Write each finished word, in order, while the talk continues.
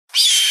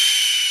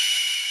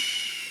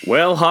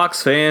Well,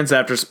 Hawks fans,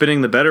 after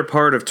spending the better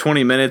part of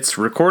 20 minutes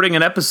recording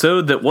an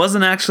episode that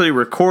wasn't actually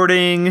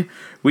recording,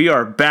 we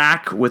are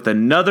back with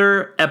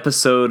another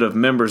episode of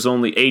Members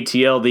Only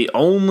ATL, the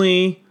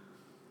only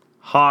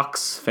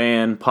Hawks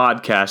fan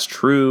podcast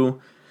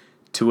true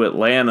to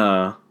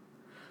Atlanta.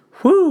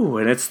 Whew,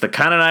 and it's the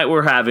kind of night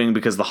we're having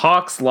because the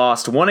Hawks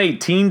lost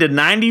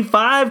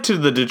 118-95 to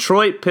the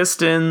Detroit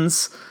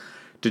Pistons.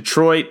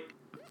 Detroit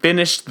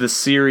finished the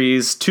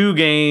series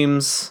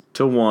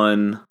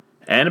 2-1.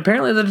 And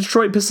apparently the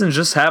Detroit Pistons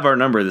just have our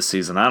number this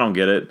season. I don't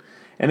get it.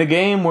 In a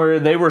game where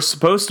they were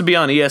supposed to be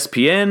on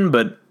ESPN,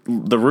 but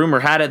the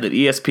rumor had it that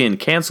ESPN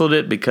canceled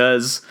it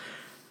because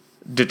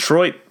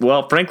Detroit,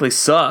 well, frankly,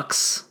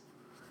 sucks.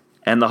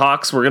 And the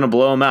Hawks were going to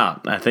blow them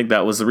out. I think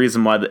that was the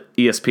reason why the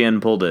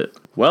ESPN pulled it.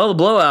 Well, the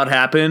blowout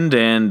happened,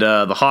 and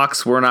the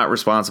Hawks were not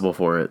responsible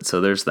for it.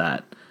 So there's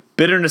that.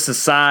 Bitterness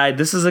aside,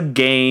 this is a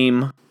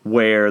game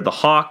where the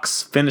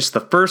Hawks finished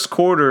the first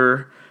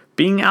quarter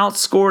being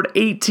outscored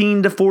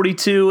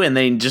 18-42, and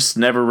they just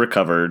never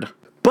recovered.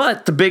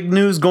 But the big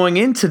news going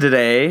into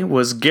today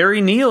was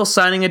Gary Neal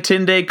signing a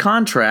 10-day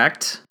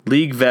contract.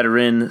 League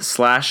veteran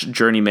 /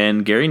 journeyman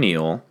Gary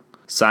Neal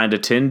signed a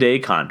 10-day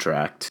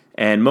contract.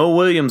 And Mo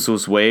Williams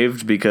was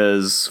waived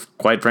because,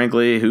 quite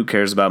frankly, who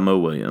cares about Mo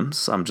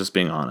Williams? I'm just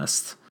being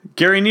honest.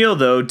 Gary Neal,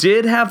 though,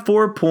 did have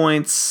 4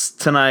 points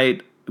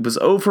tonight. It was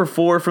 0 for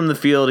 4 from the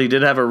field. He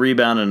did have a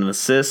rebound and an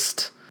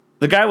assist.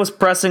 The guy was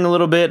pressing a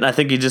little bit, and I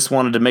think he just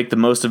wanted to make the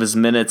most of his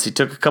minutes. He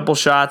took a couple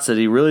shots that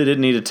he really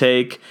didn't need to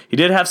take. He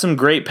did have some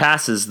great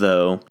passes,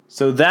 though.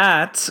 So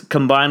that,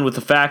 combined with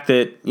the fact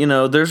that,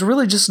 there's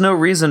really just no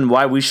reason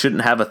why we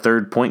shouldn't have a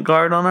third point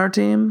guard on our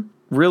team,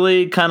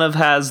 really kind of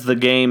has the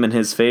game in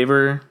his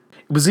favor.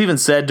 It was even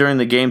said during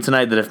the game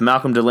tonight that if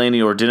Malcolm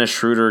Delaney or Dennis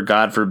Schroeder,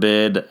 God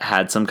forbid,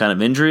 had some kind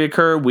of injury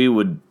occur, we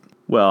would,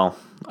 well,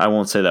 I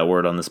won't say that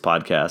word on this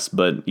podcast,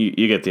 but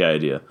you get the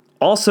idea.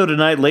 Also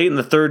tonight, late in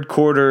the third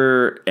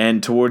quarter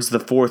and towards the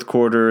fourth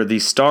quarter, the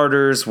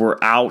starters were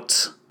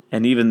out,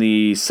 and even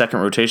the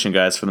second rotation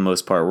guys, for the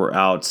most part, were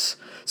out.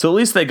 So at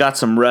least they got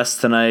some rest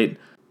tonight.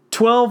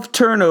 12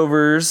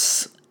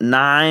 turnovers,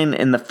 9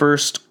 in the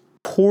first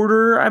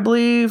quarter, I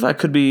believe. I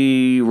could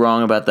be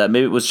wrong about that.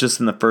 Maybe it was just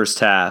in the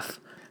first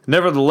half.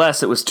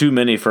 Nevertheless, it was too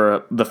many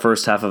for the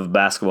first half of a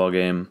basketball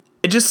game.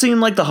 It just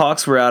seemed like the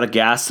Hawks were out of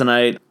gas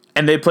tonight.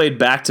 And they played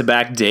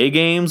back-to-back day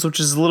games, which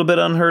is a little bit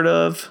unheard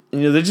of.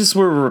 They just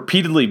were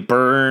repeatedly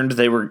burned.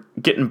 They were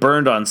getting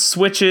burned on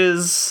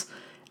switches,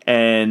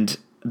 and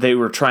they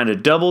were trying to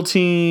double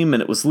team,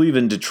 and it was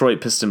leaving Detroit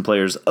Piston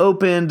players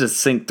open to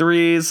sink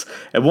threes.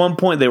 At one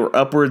point, they were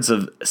upwards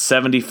of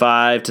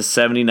 75 to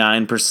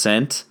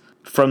 79%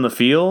 from the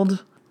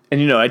field.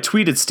 And, I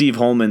tweeted Steve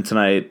Holman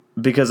tonight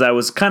because I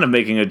was kind of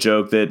making a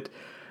joke that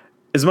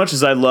as much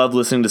as I love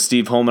listening to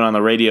Steve Holman on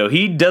the radio,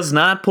 he does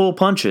not pull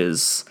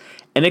punches.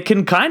 And it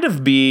can kind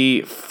of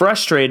be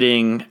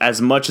frustrating as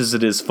much as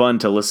it is fun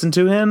to listen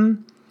to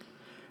him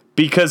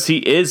because he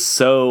is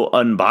so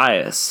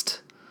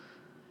unbiased.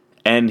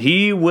 And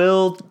he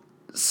will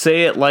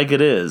say it like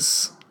it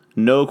is.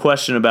 No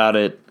question about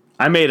it.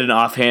 I made an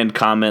offhand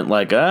comment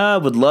like, I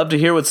would love to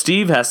hear what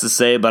Steve has to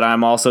say, but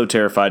I'm also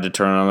terrified to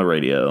turn on the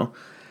radio.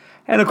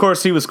 And of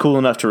course, he was cool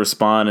enough to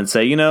respond and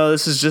say,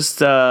 this is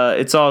just,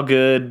 it's all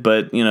good,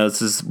 but,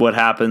 this is what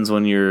happens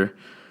when you're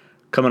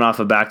coming off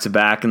a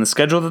back-to-back and the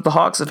schedule that the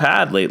Hawks have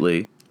had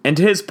lately. And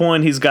to his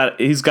point, he's got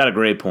a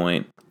great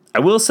point.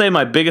 I will say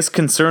my biggest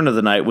concern of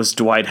the night was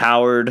Dwight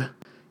Howard.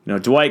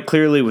 Dwight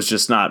clearly was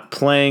just not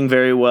playing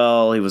very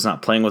well. He was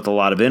not playing with a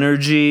lot of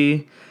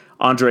energy.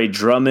 Andre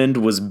Drummond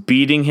was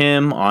beating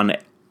him on,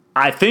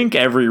 I think,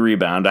 every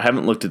rebound. I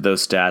haven't looked at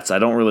those stats. I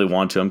don't really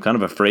want to. I'm kind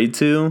of afraid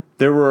to.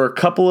 There were a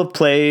couple of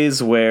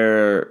plays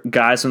where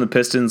guys from the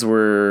Pistons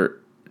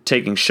were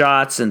taking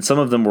shots, and some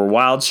of them were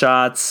wild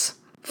shots.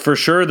 For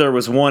sure, there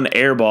was one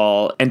air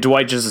ball, and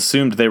Dwight just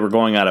assumed they were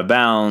going out of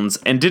bounds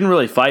and didn't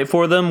really fight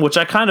for them, which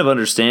I kind of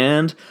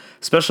understand,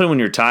 especially when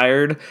you're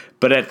tired.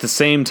 But at the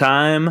same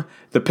time,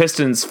 the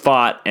Pistons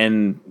fought,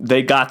 and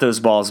they got those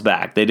balls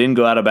back. They didn't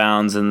go out of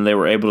bounds, and they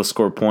were able to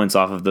score points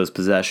off of those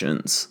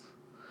possessions.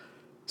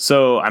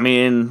 So,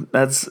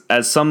 that's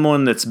as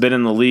someone that's been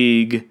in the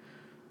league,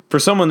 for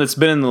someone that's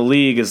been in the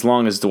league as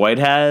long as Dwight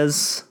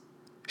has,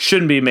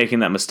 shouldn't be making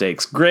that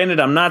mistakes. Granted,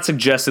 I'm not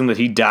suggesting that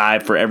he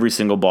dive for every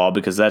single ball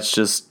because that's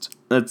just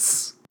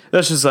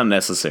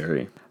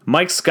unnecessary.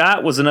 Mike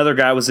Scott was another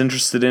guy I was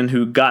interested in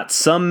who got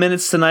some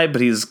minutes tonight,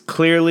 but he's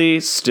clearly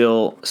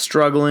still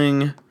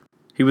struggling.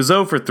 He was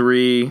 0 for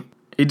 3.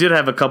 He did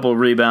have a couple of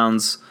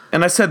rebounds.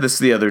 And I said this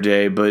the other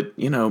day, but,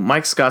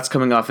 Mike Scott's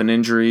coming off an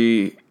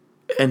injury,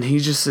 and he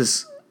just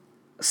is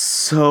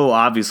so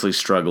obviously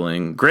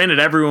struggling. Granted,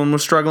 everyone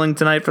was struggling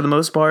tonight for the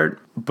most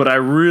part, but I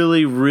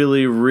really,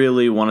 really,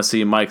 really want to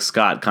see Mike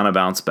Scott kind of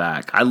bounce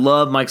back. I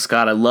love Mike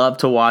Scott. I love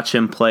to watch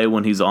him play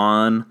when he's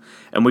on,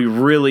 and we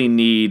really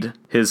need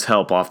his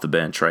help off the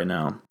bench right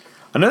now.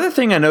 Another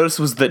thing I noticed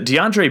was that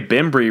DeAndre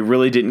Bembry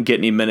really didn't get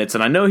any minutes,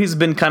 and I know he's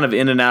been kind of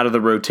in and out of the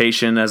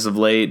rotation as of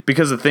late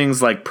because of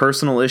things like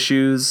personal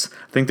issues.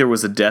 I think there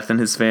was a death in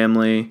his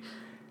family,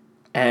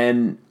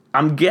 and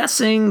I'm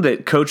guessing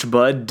that Coach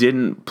Bud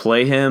didn't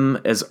play him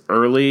as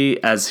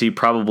early as he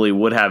probably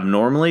would have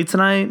normally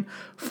tonight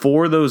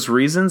for those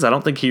reasons. I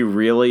don't think he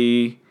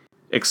really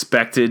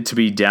expected to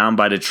be down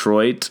by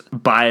Detroit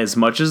by as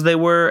much as they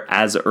were,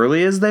 as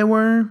early as they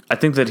were. I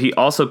think that he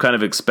also kind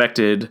of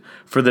expected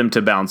for them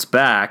to bounce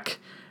back,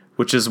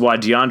 which is why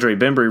DeAndre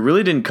Bembry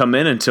really didn't come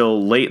in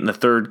until late in the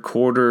third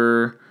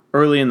quarter,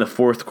 early in the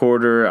fourth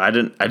quarter. I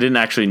didn't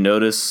actually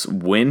notice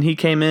when he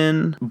came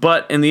in,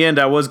 but in the end,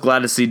 I was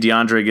glad to see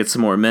DeAndre get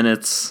some more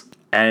minutes.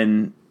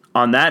 And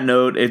on that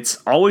note, it's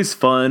always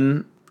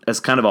fun as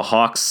kind of a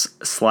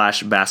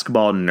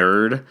Hawks/basketball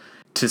nerd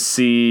to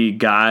see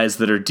guys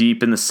that are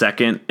deep in the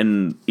second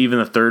and even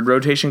the third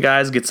rotation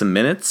guys get some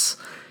minutes.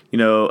 You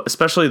know,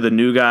 especially the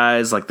new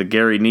guys like the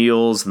Gary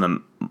Neals and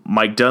the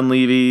Mike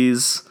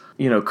Dunleavys.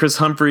 You know, Chris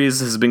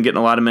Humphries has been getting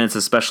a lot of minutes,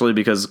 especially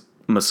because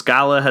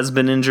Muscala has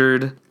been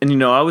injured. And, you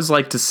know, I always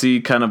like to see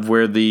kind of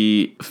where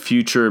the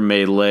future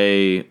may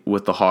lay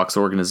with the Hawks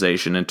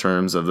organization in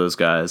terms of those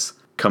guys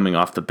coming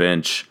off the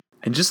bench.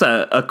 And just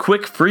a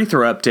quick free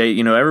throw update.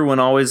 You know, everyone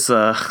always...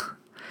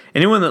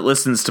 anyone that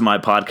listens to my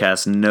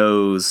podcast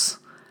knows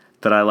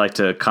that I like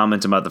to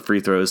comment about the free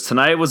throws.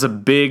 Tonight was a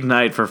big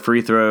night for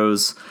free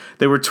throws.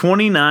 They were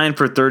 29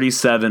 for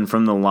 37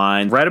 from the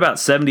line, right about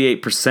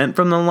 78%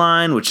 from the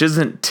line, which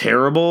isn't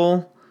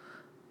terrible,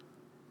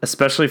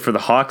 especially for the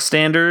Hawks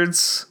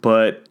standards.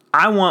 But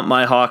I want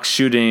my Hawks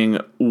shooting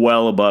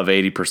well above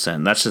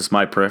 80%. That's just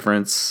my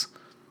preference,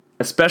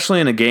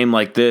 especially in a game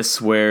like this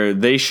where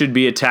they should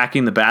be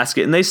attacking the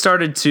basket. And they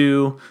started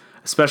to,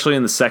 especially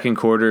in the second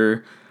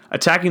quarter,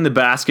 attacking the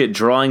basket,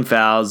 drawing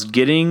fouls,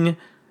 getting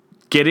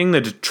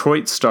the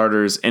Detroit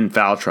starters in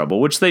foul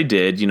trouble, which they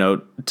did. You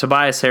know,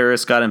 Tobias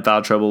Harris got in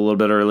foul trouble a little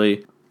bit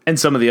early, and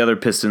some of the other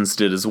Pistons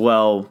did as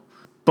well.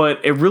 But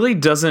it really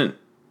doesn't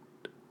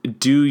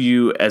do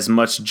you as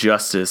much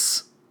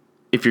justice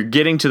if you're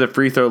getting to the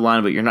free throw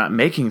line, but you're not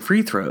making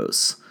free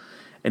throws.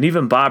 And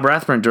even Bob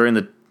Rathburn during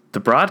the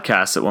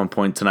broadcast at one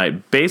point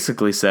tonight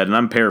basically said, and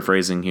I'm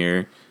paraphrasing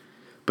here,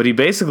 but he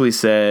basically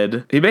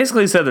said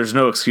there's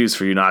no excuse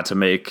for you not to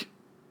make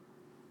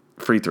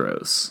free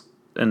throws.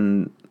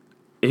 And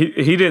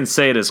he didn't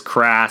say it as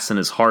crass and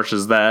as harsh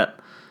as that,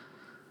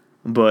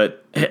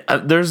 but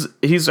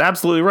he's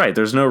absolutely right.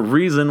 There's no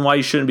reason why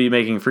you shouldn't be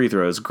making free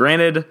throws.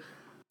 Granted,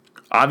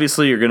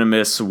 obviously you're going to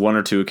miss one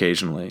or two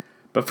occasionally,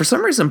 but for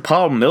some reason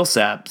Paul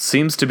Millsap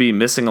seems to be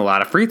missing a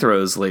lot of free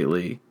throws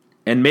lately.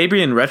 And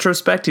maybe in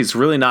retrospect he's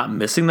really not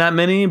missing that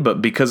many,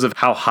 but because of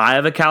how high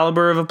of a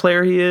caliber of a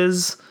player he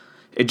is,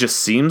 it just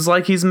seems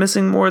like he's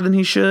missing more than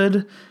he should,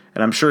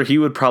 and I'm sure he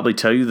would probably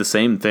tell you the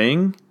same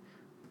thing.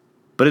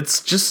 But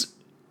it's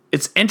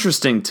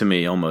interesting to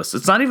me almost.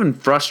 It's not even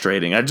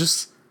frustrating.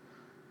 It's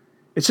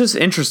just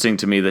interesting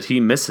to me that he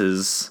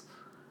misses.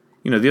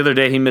 You know, the other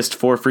day he missed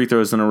 4 free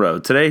throws in a row.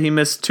 Today he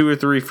missed 2 or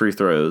 3 free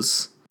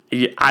throws.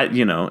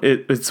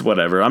 It's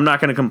whatever. I'm not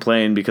going to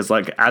complain because,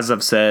 like, as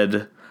I've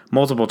said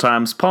multiple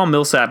times, Paul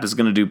Millsap is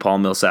going to do Paul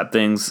Millsap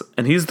things,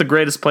 and he's the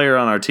greatest player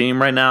on our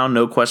team right now,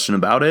 no question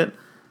about it.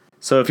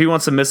 So if he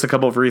wants to miss a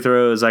couple of free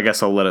throws, I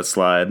guess I'll let it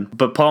slide.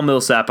 But Paul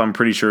Millsap, I'm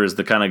pretty sure, is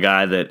the kind of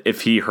guy that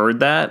if he heard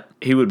that,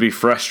 he would be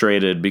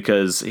frustrated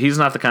because he's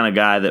not the kind of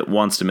guy that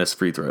wants to miss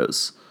free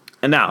throws.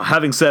 And now,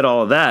 having said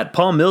all of that,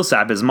 Paul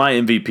Millsap is my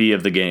MVP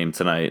of the game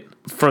tonight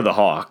for the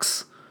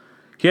Hawks.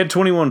 He had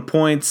 21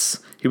 points.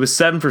 He was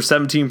 7 for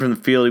 17 from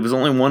the field. He was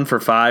only 1 for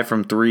 5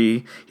 from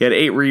 3. He had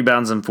 8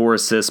 rebounds and 4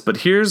 assists. But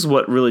here's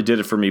what really did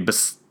it for me.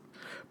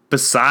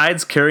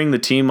 Besides carrying the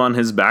team on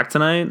his back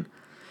tonight,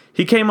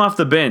 he came off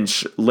the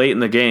bench late in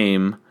the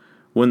game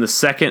when the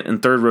second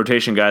and third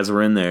rotation guys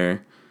were in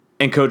there,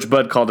 and Coach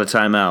Bud called a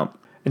timeout.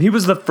 And he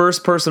was the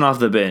first person off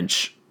the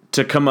bench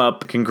to come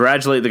up,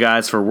 congratulate the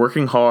guys for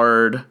working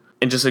hard,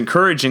 and just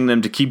encouraging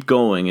them to keep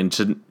going and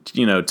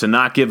to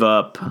not give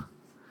up.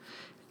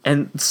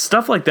 And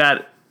stuff like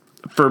that,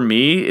 for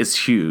me,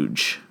 is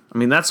huge. I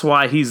mean, that's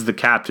why he's the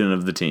captain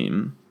of the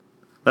team.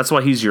 That's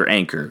why he's your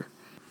anchor.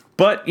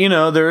 But,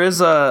 there is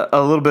a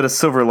little bit of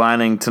silver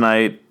lining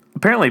tonight.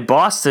 Apparently,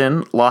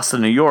 Boston lost to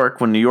New York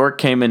when New York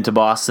came into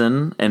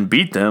Boston and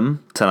beat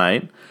them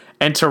tonight.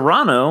 And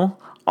Toronto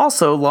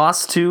also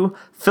lost to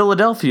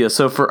Philadelphia.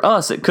 So for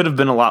us, it could have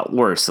been a lot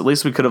worse. At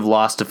least we could have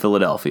lost to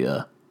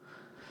Philadelphia.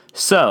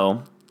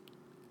 So,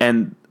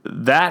 and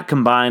that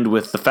combined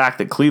with the fact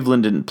that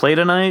Cleveland didn't play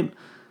tonight,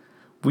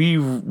 we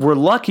were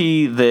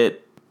lucky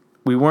that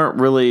we weren't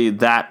really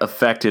that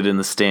affected in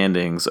the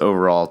standings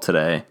overall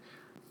today.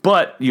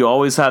 But you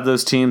always have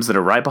those teams that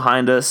are right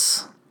behind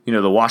us.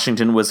 The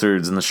Washington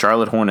Wizards and the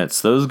Charlotte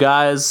Hornets. Those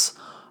guys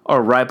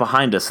are right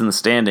behind us in the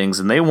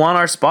standings, and they want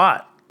our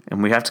spot,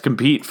 and we have to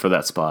compete for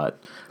that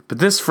spot. But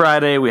this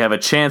Friday, we have a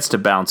chance to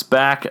bounce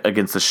back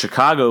against the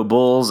Chicago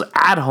Bulls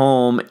at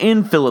home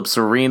in Phillips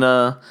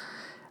Arena.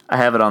 I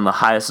have it on the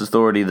highest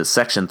authority that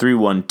Section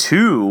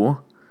 312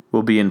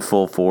 will be in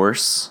full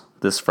force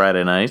this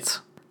Friday night.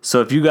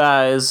 So if you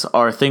guys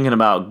are thinking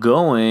about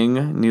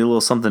going, need a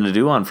little something to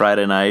do on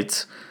Friday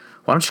night,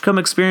 why don't you come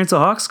experience a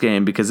Hawks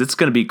game? Because it's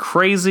going to be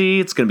crazy,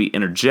 it's going to be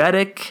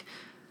energetic,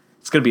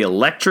 it's going to be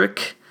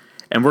electric,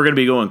 and we're going to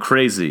be going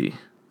crazy.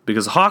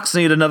 Because Hawks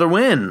need another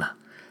win.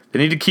 They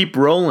need to keep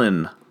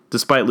rolling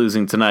despite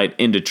losing tonight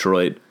in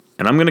Detroit.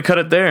 And I'm going to cut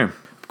it there.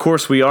 Of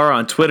course, we are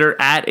on Twitter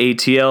at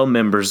ATL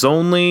Members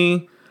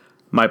Only.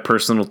 My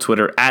personal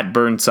Twitter at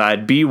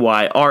Burnside,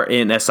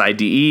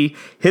 BYRNSIDE.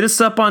 Hit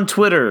us up on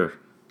Twitter.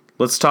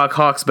 Let's talk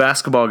Hawks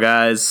basketball,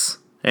 guys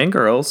and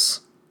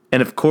girls.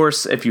 And of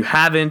course, if you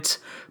haven't,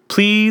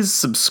 please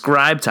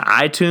subscribe to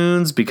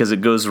iTunes because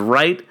it goes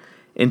right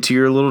into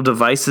your little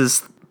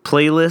device's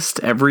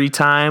playlist every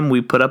time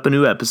we put up a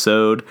new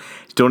episode.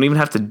 You don't even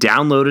have to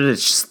download it.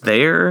 It's just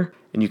there.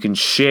 And you can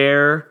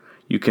share,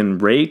 you can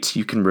rate,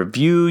 you can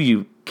review,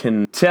 you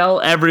can tell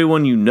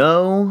everyone you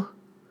know.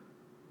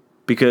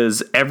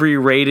 Because every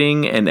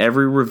rating and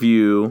every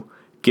review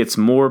gets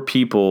more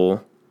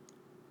people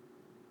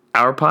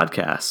our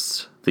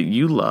podcasts that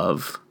you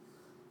love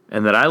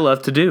and that I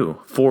love to do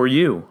for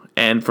you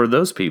and for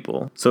those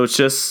people. So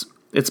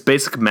it's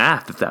basic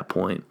math at that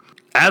point.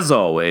 As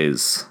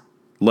always,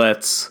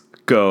 let's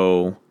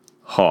go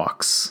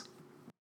Hawks.